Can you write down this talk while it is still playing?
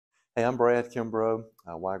Hey, I'm Brad Kimbro,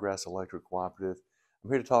 Wiregrass Electric Cooperative. I'm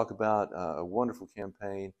here to talk about a wonderful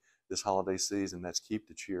campaign this holiday season. That's Keep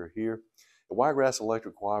the Cheer Here. At Wiregrass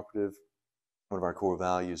Electric Cooperative, one of our core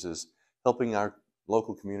values is helping our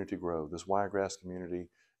local community grow, this wiregrass community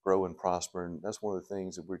grow and prosper. And that's one of the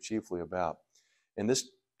things that we're chiefly about. And this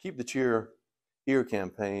Keep the Cheer Here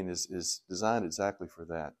campaign is designed exactly for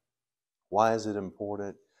that. Why is it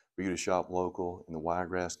important for you to shop local in the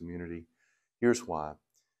wiregrass community? Here's why.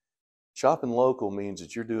 Shopping local means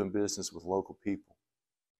that you're doing business with local people,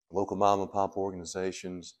 local mom and pop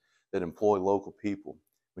organizations that employ local people.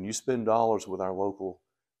 When you spend dollars with our local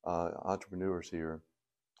entrepreneurs here,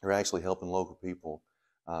 you're actually helping local people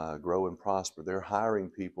grow and prosper. They're hiring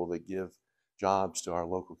people that give jobs to our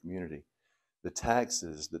local community. The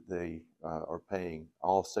taxes that they are paying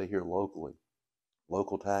all stay here locally.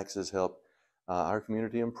 Local taxes help our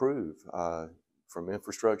community improve from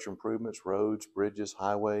infrastructure improvements, roads, bridges,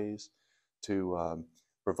 highways, to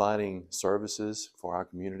providing services for our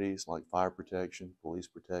communities like fire protection, police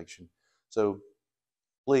protection. So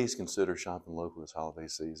please consider shopping local this holiday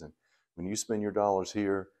season. When you spend your dollars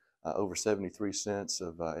here, over 73 cents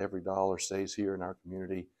of every dollar stays here in our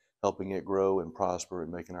community, helping it grow and prosper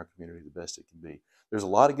and making our community the best it can be. There's a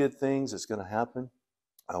lot of good things that's going to happen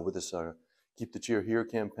with this Keep the Cheer Here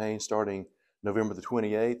campaign starting November the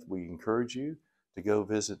 28th. We encourage you to go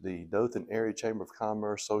visit the Dothan Area Chamber of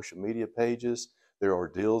Commerce social media pages. There are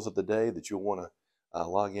deals of the day that you'll want to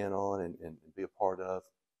log in on and be a part of.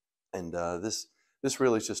 And this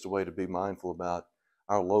really is just a way to be mindful about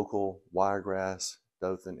our local Wiregrass,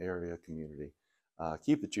 Dothan area community.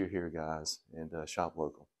 Keep the cheer here, guys, and shop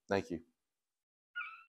local. Thank you.